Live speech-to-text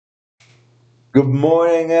Good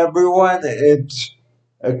morning, everyone. It's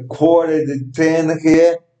a quarter to 10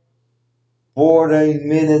 here, 14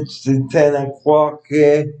 minutes to 10 o'clock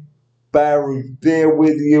here. Barry there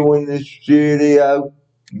with you in the studio.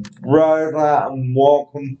 Rhoda, and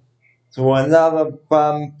welcome to another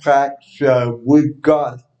fun packed show. We've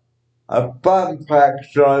got a fun packed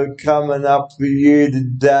show coming up for you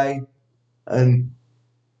today, and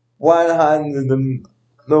 100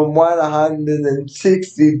 the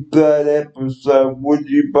 163rd episode, would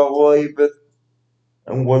you believe it?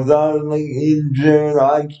 And was only in June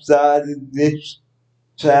I started this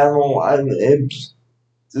channel, and it's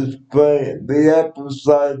just the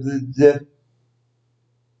episodes are just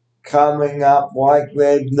coming up like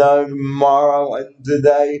there's no tomorrow. And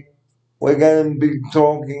today we're going to be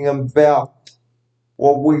talking about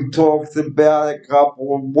what we talked about a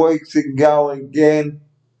couple of weeks ago again,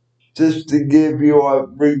 just to give you a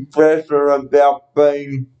refresher about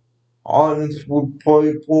being honest with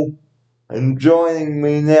people. And joining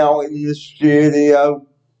me now in the studio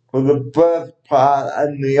for the first part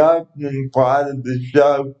and the opening part of the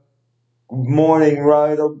show. Good morning,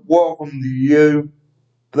 Rhoda. Welcome to you.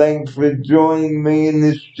 Thanks for joining me in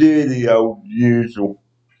the studio as usual.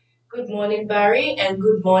 Good morning, Barry, and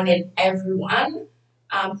good morning, everyone.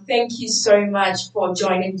 Thank you so much for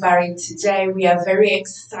joining Barry today. We are very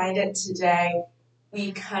excited today.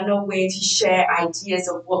 We cannot wait to share ideas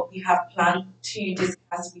of what we have planned to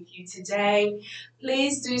discuss with you today.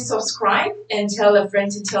 Please do subscribe and tell a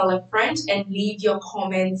friend to tell a friend and leave your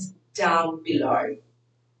comments down below.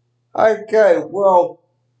 Okay, well,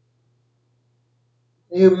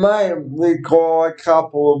 you may recall a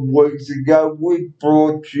couple of weeks ago we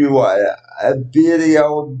brought you a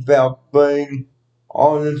video about being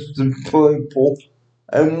honest to people,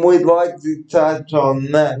 and we'd like to touch on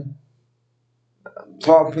that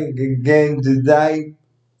topic again today.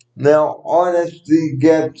 Now, honesty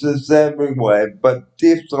gets us everywhere, but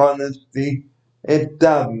dishonesty, it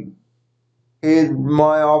doesn't. Here's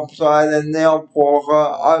my offside, and now for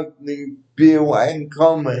her opening view and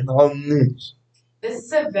comment on this. This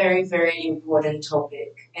is a very, very important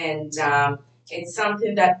topic, and it's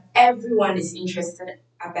something that everyone is interested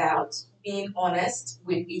about being honest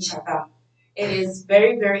with each other. It is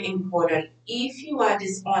very, very important. If you are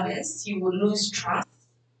dishonest, you will lose trust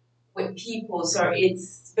with people. So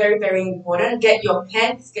it's very, very important. Get your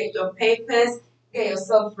pens, get your papers, get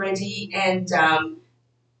yourself ready, and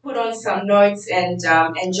put on some notes and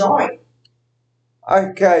enjoy.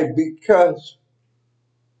 Okay, because,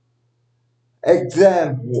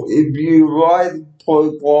 example, if you write a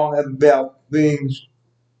people about things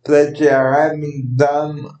that you haven't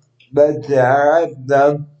done, that you have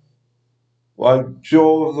done, like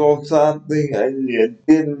chores or something, and you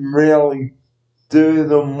didn't really do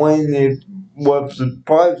them when you were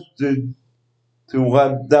supposed to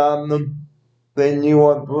have done them, then you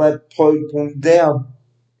have let people down.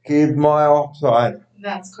 Here's my offside.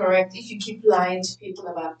 That's correct. If you keep lying to people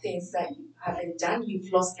about things that you haven't done, you've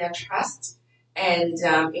lost their trust, and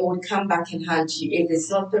it will come back and haunt you. It is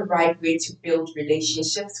not the right way to build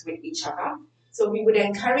relationships with each other. So we would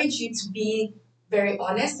encourage you to be very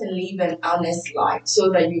honest and live an honest life so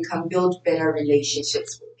that you can build better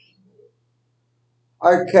relationships with people.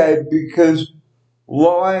 Okay, because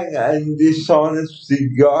lying and dishonesty,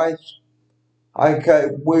 guys.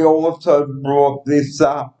 Okay, we also brought this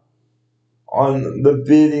up on the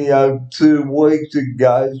video 2 weeks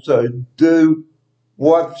ago, so do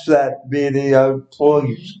watch that video,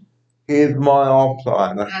 please. Here's my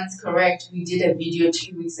offside. That's correct. We did a video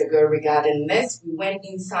 2 weeks ago regarding this. We went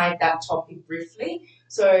inside that topic briefly.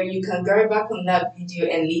 So you can go back on that video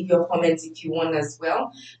and leave your comments if you want as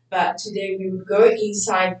well. But today we will go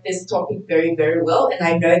inside this topic very, very well. And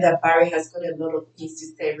I know that Barry has got a lot of things to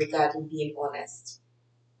say regarding being honest.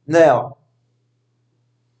 Now,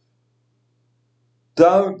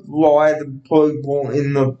 don't lie to people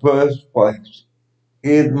in the first place.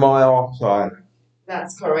 Here's my offside.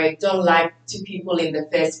 That's correct. Don't lie to people in the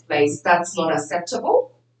first place. That's not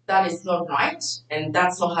acceptable. That is not right. And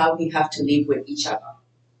that's not how we have to live with each other.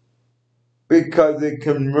 Because it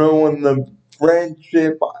can ruin the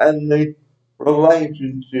friendship and the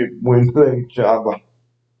relationship with each other.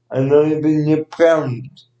 And even your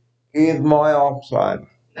parents. Here's my offside.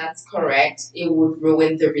 That's correct. It would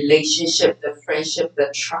ruin the relationship, the friendship, the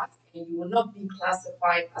trust, and you will not be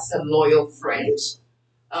classified as a loyal friend.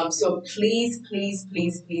 So please, please,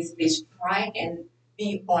 please, please, please try and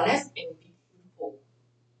be honest and be truthful.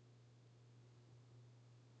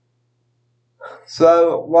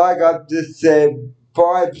 So, like I just said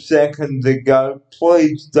 5 seconds ago,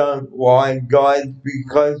 please don't lie, guys,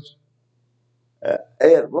 because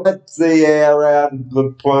It lets the air out of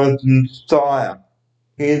the person's tire.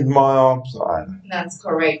 Here's my offside. That's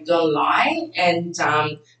correct. Don't lie. And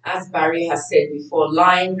as Barry has said before,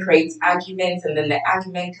 lying creates arguments, and then the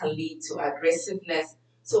argument can lead to aggressiveness.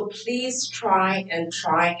 So please try and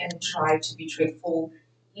try and try to be truthful,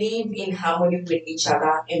 live in harmony with each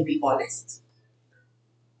other, and be honest.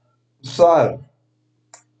 So,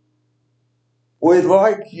 we'd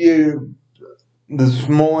like you this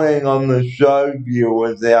morning on the show,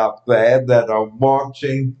 viewers out there that are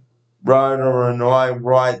watching Rhoda and I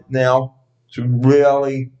right now, to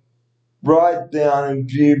really write down a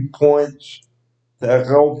few points to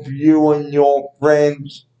help you and your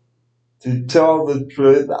friends to tell the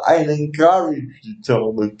truth and encourage to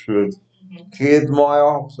tell the truth. Here's my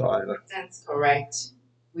outsider. That's correct.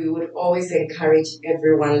 We would always encourage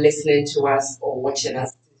everyone listening to us or watching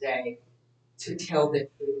us today to tell the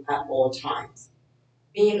truth at all times.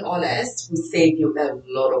 Being honest will save you a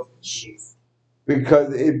lot of issues.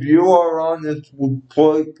 Because if you are honest with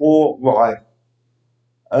people like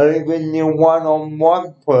even your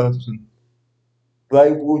one-on-one person,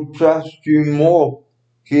 they will trust you more.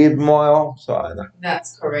 Here's my outsider.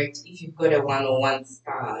 That's correct. If you've got a one-on-one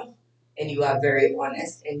staff and you are very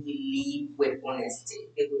honest and you lead with honesty,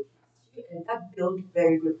 they will trust you, and that builds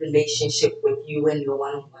very good relationship with you and your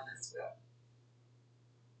one-on-one as well.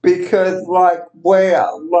 Because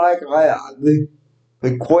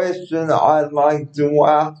the question I like to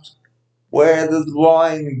ask, where does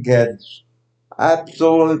lying get us?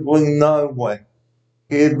 Absolutely nowhere.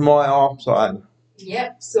 Here's my outsider.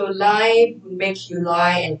 Yep. So lie will make you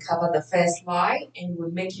lie and cover the first lie, and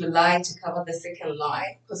will make you lie to cover the second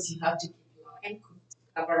lie, because you have to keep lying to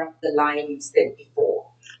cover up the lie you said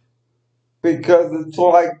before. Because it's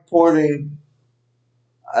like putting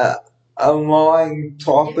a lying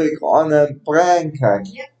topic on a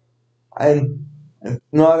pancake. Yep. And it's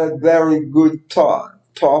not a very good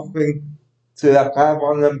topping to have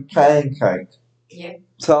on a pancake. Yep.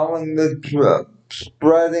 Telling the truth,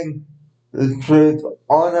 spreading the truth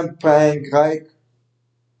on a pancake,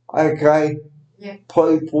 okay, Yep.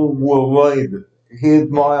 people will read it. Here's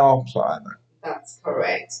my outsider. That's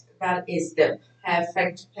correct. That is the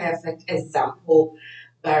perfect example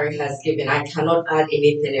Barry has given. I cannot add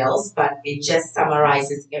anything else, but it just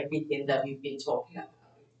summarizes everything that we've been talking about.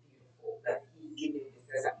 It's beautiful that he's giving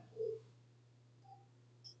this example.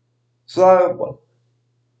 So,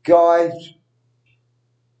 guys,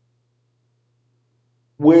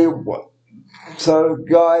 we what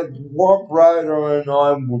Rhoda and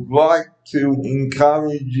I would like to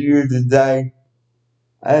encourage you today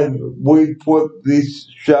as we put this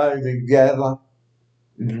show together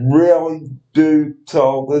is really do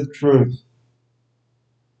tell the truth.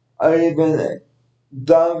 Even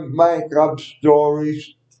don't make up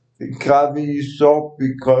stories to cover yourself,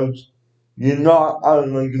 because you're not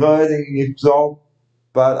only hurting yourself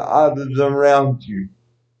but others around you.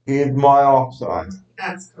 Here's my offside.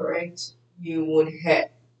 That's correct. You would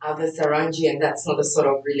hurt others around you, and that's not the sort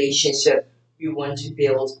of relationship you want to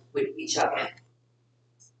build with each other.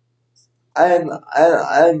 And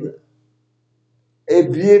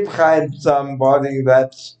if you've had somebody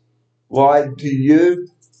that's lied to you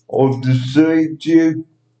or deceived you,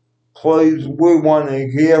 please, we want to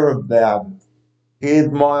hear about it. Here's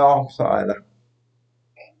my outsider.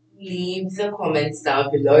 Leave the comments down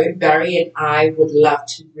below. Barry and I would love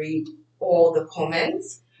to read all the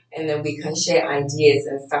comments, and then we can share ideas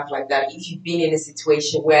and stuff like that. If you've been in a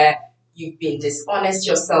situation where you've been dishonest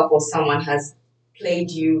yourself or someone has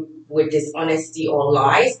played you with dishonesty or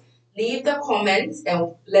lies, leave the comments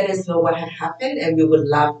and let us know what had happened, and we would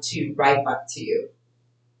love to write back to you.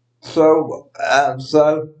 So,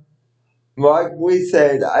 like we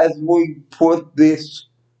said, as we put this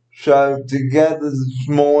show together this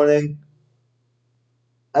morning,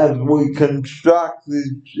 as we construct this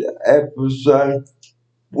episode,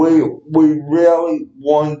 we really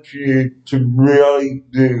want you to really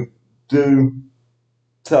do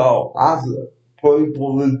tell other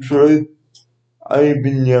people the truth,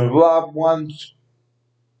 even your loved ones.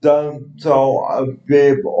 Don't tell a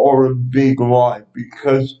fib or a big lie,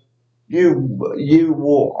 because you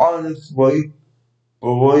will honestly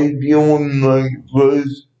believe you will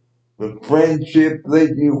lose the friendship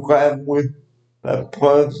that you have with that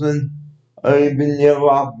person, or even your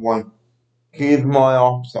loved one. Here's my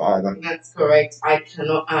outsider. That's correct. I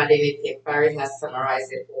cannot add anything. Barry has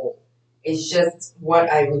summarized it all. It's just what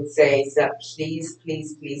I would say is that please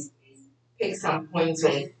pick some points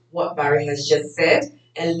on what Barry has just said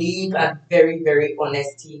and live a very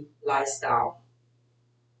honesty lifestyle.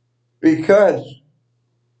 Because,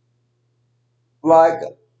 like,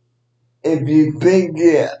 if you think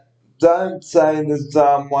it, don't say to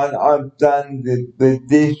someone, I've done the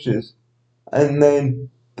dishes, and then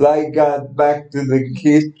they go back to the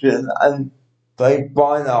kitchen and they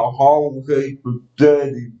find a whole heap of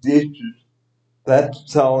dirty dishes.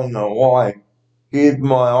 That's telling a lie. Here's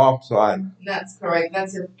my option. That's correct.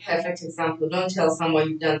 That's a perfect example. Don't tell someone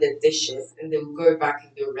you've done the dishes and they'll go back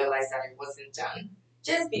and they'll realize that it wasn't done.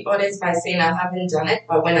 Just be honest by saying, I haven't done it,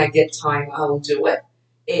 but when I get time, I will do it.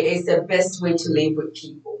 It is the best way to live with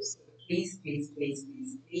people. So please, please, please,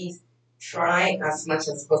 please, please try as much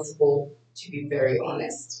as possible to be very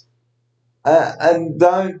honest. And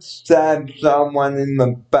don't stab someone in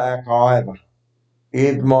the back either.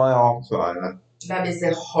 Here's my option. That is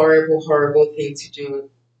a horrible, horrible thing to do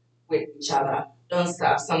with each other. Don't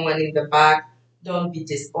stab someone in the back. Don't be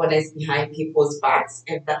dishonest behind people's backs.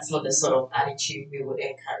 And that's not the sort of attitude we would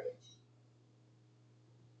encourage.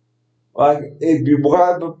 Like, if you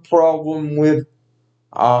have a problem with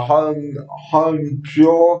a home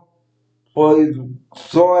chore, please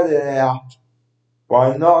sort it out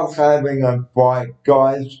by not having a fight,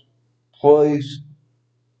 guys. Please,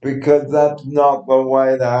 because that's not the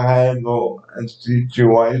way to handle a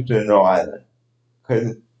situation either.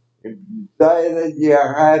 Because if you say that you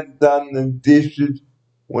have done the dishes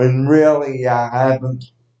when really you haven't,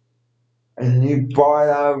 and you fight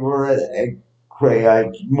over it, it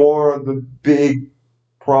creates more of a big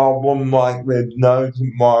problem like there's no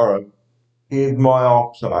tomorrow. Here's my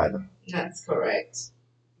option. That's correct.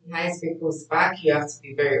 Nice people's back, you have to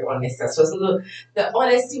be very honest. So look, the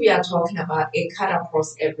honesty we are talking about, it cut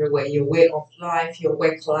across everywhere. Your way of life, your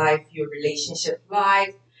work life, your relationship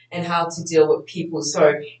life, and how to deal with people.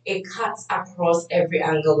 So it cuts across every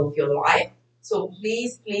angle of your life. So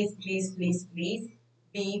please, please, please, please, please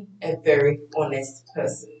be a very honest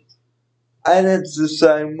person. And it's the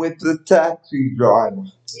same with the taxi driver.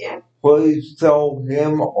 Yeah. Please tell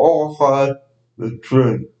him or her the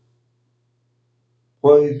truth.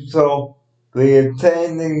 Please tell the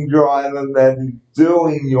attending driver that is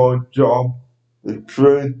doing your job the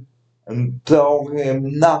truth and tell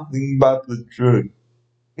him nothing but the truth.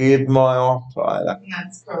 Here's my option.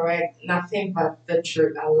 That's correct. Nothing but the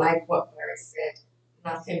truth. I like what Mary said.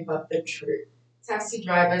 Nothing but the truth. Taxi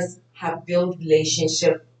drivers have built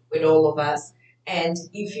relationship with all of us, and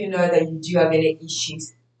if you know that you do have any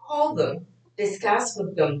issues, call them, discuss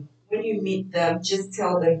with them. When you meet them, just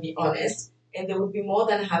tell them, be honest, and they will be more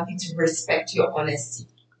than happy to respect your honesty.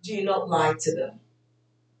 Do not lie to them.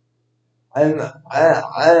 And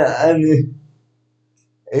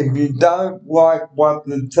if you don't like what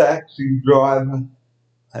the taxi driver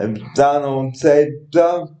has done or said,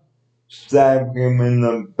 don't stab him in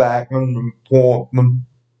the back and report them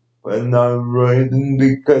for no reason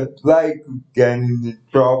because they could get into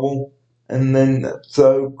trouble and then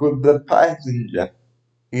so could the passenger.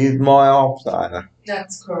 Here's my option.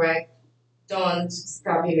 That's correct. Don't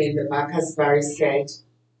stab him in the back, as Barry said,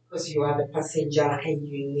 because you are the passenger and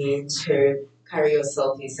you need to carry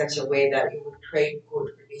yourself in such a way that you will create good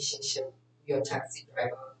relationship with your taxi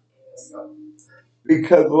driver and yourself.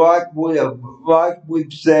 Because like we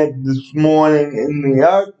said this morning in the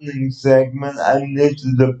opening segment, and this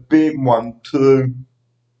is a big one too,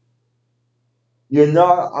 you're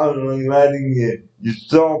not only letting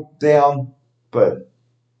yourself down, but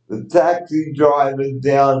the taxi driver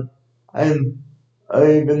down, and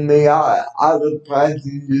even the other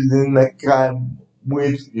passengers in the cab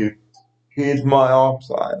with you. Here's my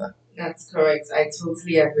option. That's correct. I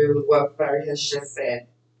totally agree with what Barry has just said.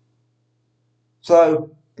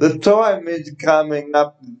 So the time is coming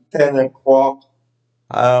up to 10 o'clock,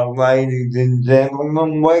 ladies and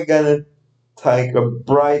gentlemen. We're going to take a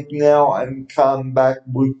break now and come back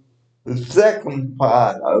with the second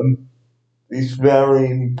part of this very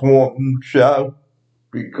important show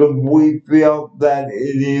because we feel that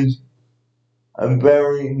it is a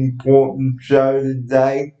very important show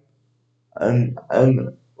today. And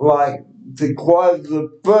like to close the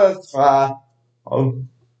first half of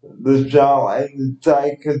the show and to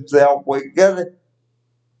take us out, we're gonna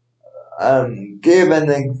give an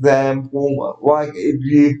example. Like if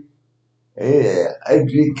you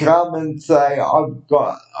come and say I've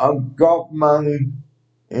got money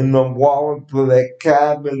in the wallet for the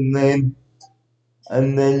cab, and then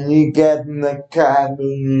you get in the cab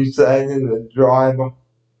and you say to the driver,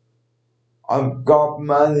 I've got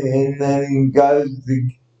money, and then he goes to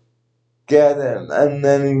get it, and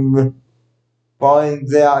then he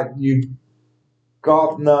finds out you've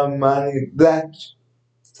got no money. That's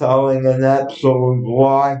telling an absolute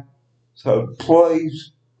lie. So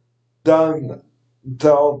please don't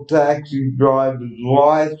tell taxi drivers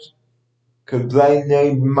lies, because they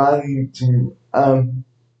need money to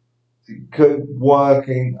keep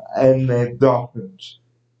working and their doctors.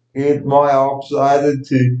 Here's my outsider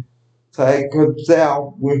to take us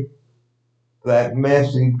out with that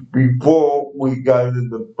message before we go to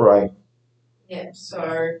the break. Yeah,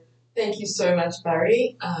 so thank you so much,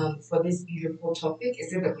 Barry, for this beautiful topic.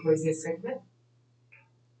 Is it the closing segment?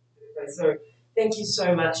 Okay, so thank you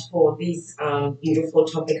so much for this beautiful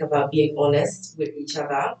topic about being honest with each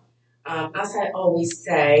other. As I always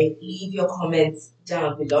say, leave your comments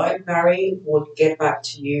down below. Barry would get back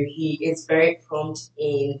to you. He is very prompt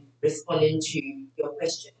in responding to your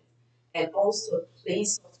questions. And also,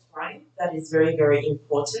 please subscribe. That is very, very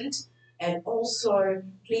important. And also,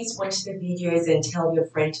 please watch the videos and tell your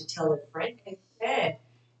friend to tell a friend and share.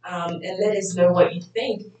 And let us know what you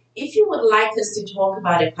think. If you would like us to talk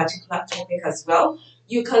about a particular topic as well,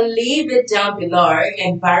 you can leave it down below,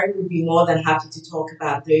 and Barry would be more than happy to talk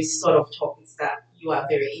about those sort of topics that you are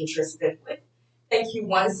very interested with. Thank you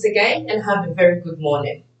once again, and have a very good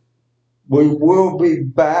morning. We will be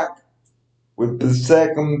back with the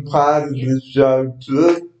second part of the show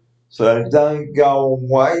too, so don't go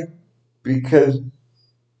away because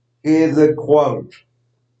here's a quote.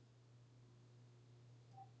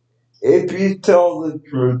 If you tell the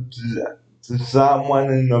truth to someone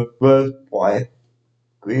in the first place,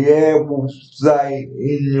 the air will stay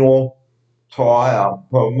in your tire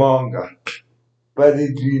for longer. But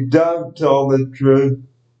if you don't tell the truth,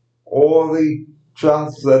 all the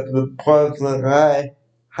trust that the person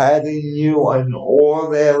had in you and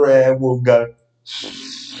all their air will go straight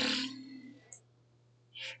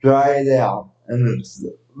out, and it's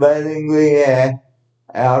letting the air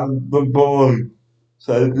out of the balloon.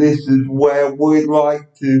 So this is where we'd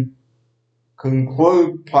like to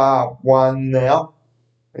conclude part one now.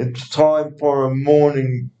 It's time for a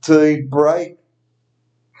morning tea break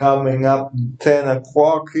coming up at 10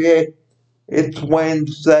 o'clock here. It's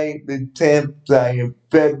Wednesday, the 10th day of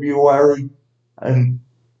February, and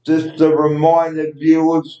just a reminder,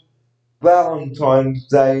 viewers, Valentine's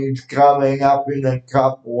Day is coming up in a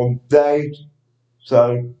couple of days,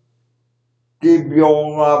 so give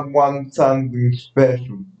your loved one something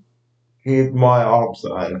special. Here's my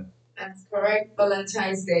outsider. That's correct.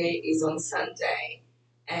 Valentine's Day is on Sunday,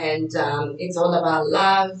 and it's all about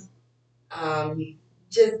love. Um,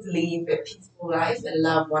 just live a peaceful life and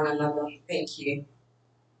love one another. Thank you.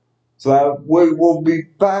 So we will be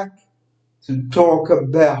back to talk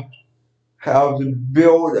about how to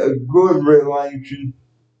build a good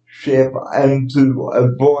relationship and to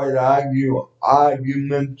avoid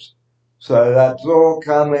arguments. So that's all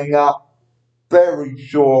coming up very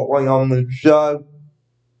shortly on the show.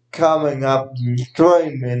 Coming up to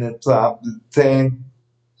 3 minutes after 10.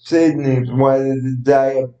 Sydney's weather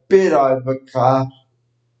today a bit overcast,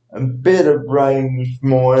 a bit of rain this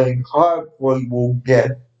morning. Hopefully we'll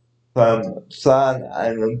get some sun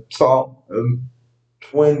and a top of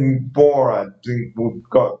 24 I think we've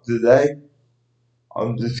got today.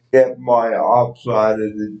 I'll just get my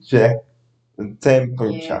outsider to check the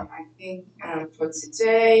temperature. Yeah, I think for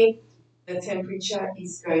today, the temperature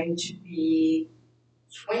is going to be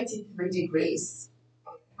 23 degrees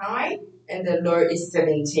high, and the low is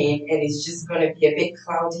 17, and it's just going to be a bit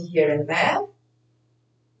cloudy here and there.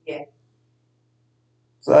 Yeah.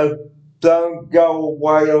 So don't go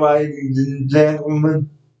away, ladies and gentlemen.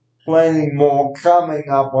 Plenty more coming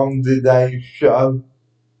up on today's show.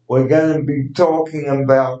 We're going to be talking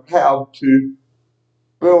about how to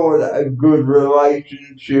build a good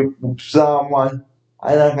relationship with someone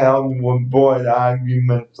and how to avoid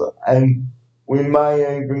arguments. And we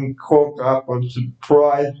may even cook up a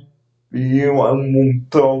surprise for you, and we'll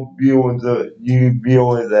tell viewers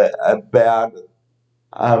about it.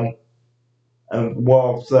 And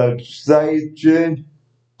well, so stay tuned.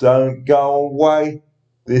 Don't go away.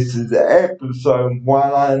 This is episode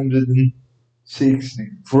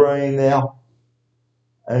 163 now,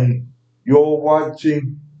 and you're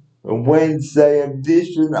watching the Wednesday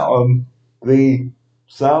edition of the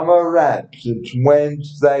Summer Wraps. It's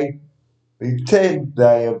Wednesday, the 10th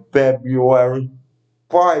day of February,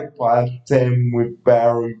 5 past 10 with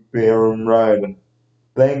Barry, Beer and Rhoda.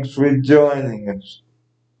 Thanks for joining us.